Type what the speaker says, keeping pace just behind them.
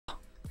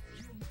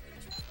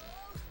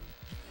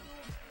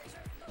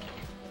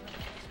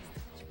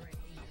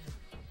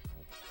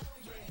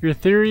Your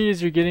theory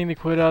is you're getting the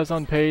quit-outs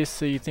on pace,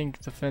 so you think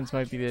defense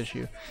might be the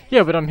issue.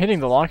 Yeah, but I'm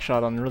hitting the lock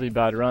shot on really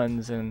bad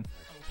runs and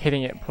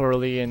hitting it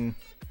poorly, and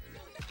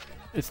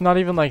it's not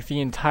even like the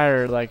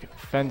entire like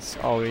fence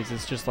always.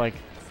 It's just like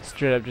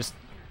straight up just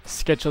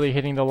sketchily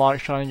hitting the lock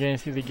shot and getting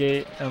through the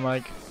gate and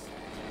like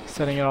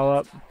setting it all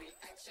up.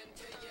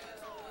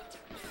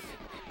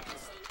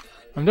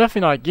 I'm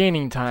definitely not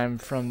gaining time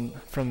from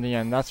the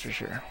end, that's for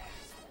sure.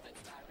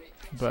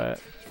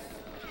 But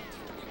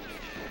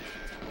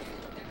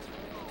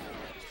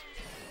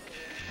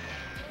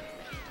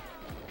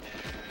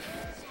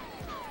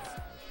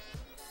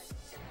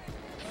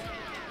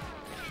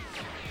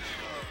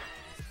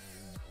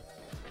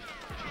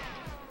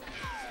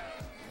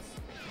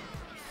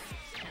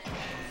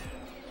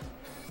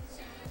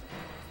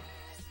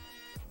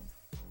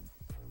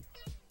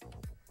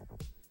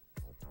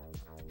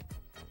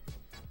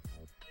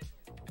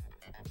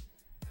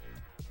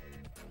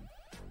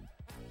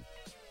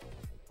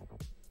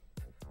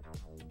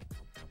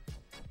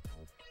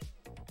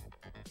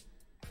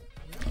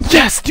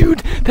yes, dude!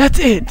 That's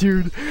it,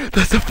 dude!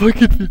 That's a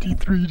fucking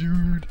 53,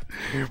 dude!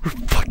 We're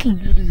fucking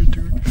getting it,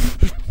 dude! We're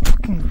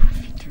fucking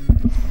perfect,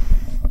 dude!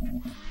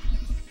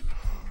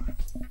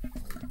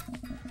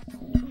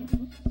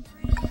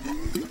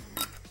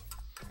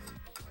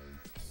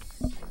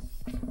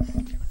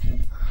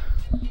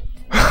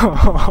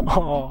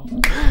 Oh,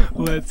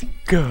 let's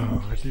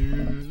go,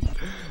 dude!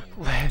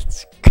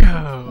 Let's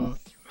go!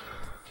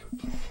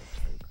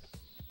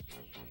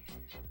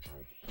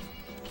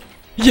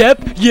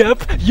 Yep.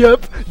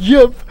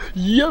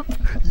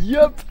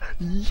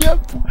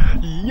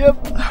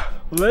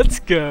 Let's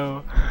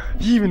go.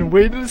 You even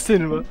waited in the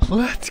cinema.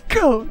 Let's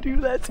go,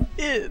 dude. That's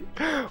it.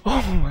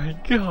 Oh my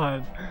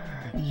god.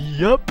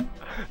 Yup.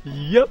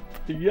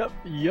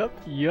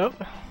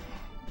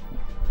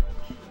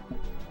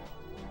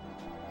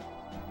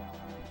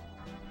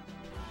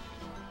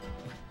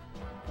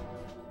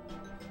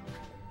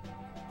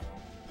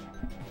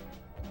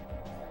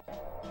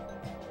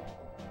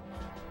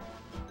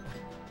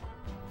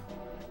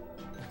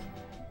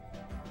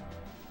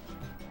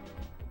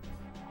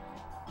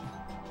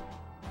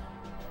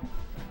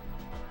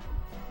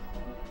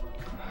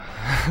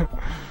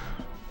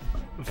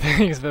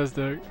 Thanks, best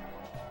dog.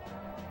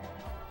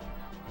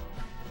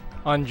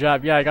 On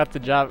jab, yeah, I got the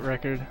jab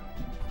record.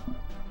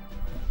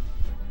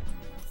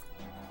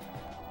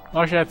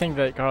 Actually, I think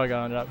that Carl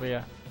got on jab, but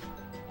yeah.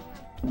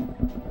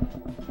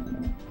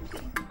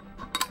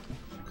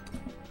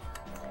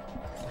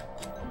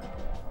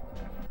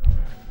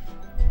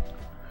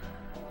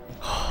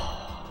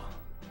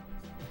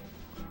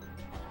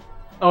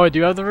 Oh, I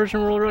do have the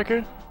version world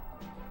record?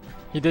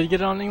 He did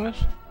get it on English?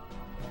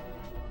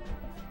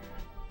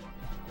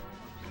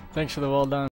 Thanks for the well done.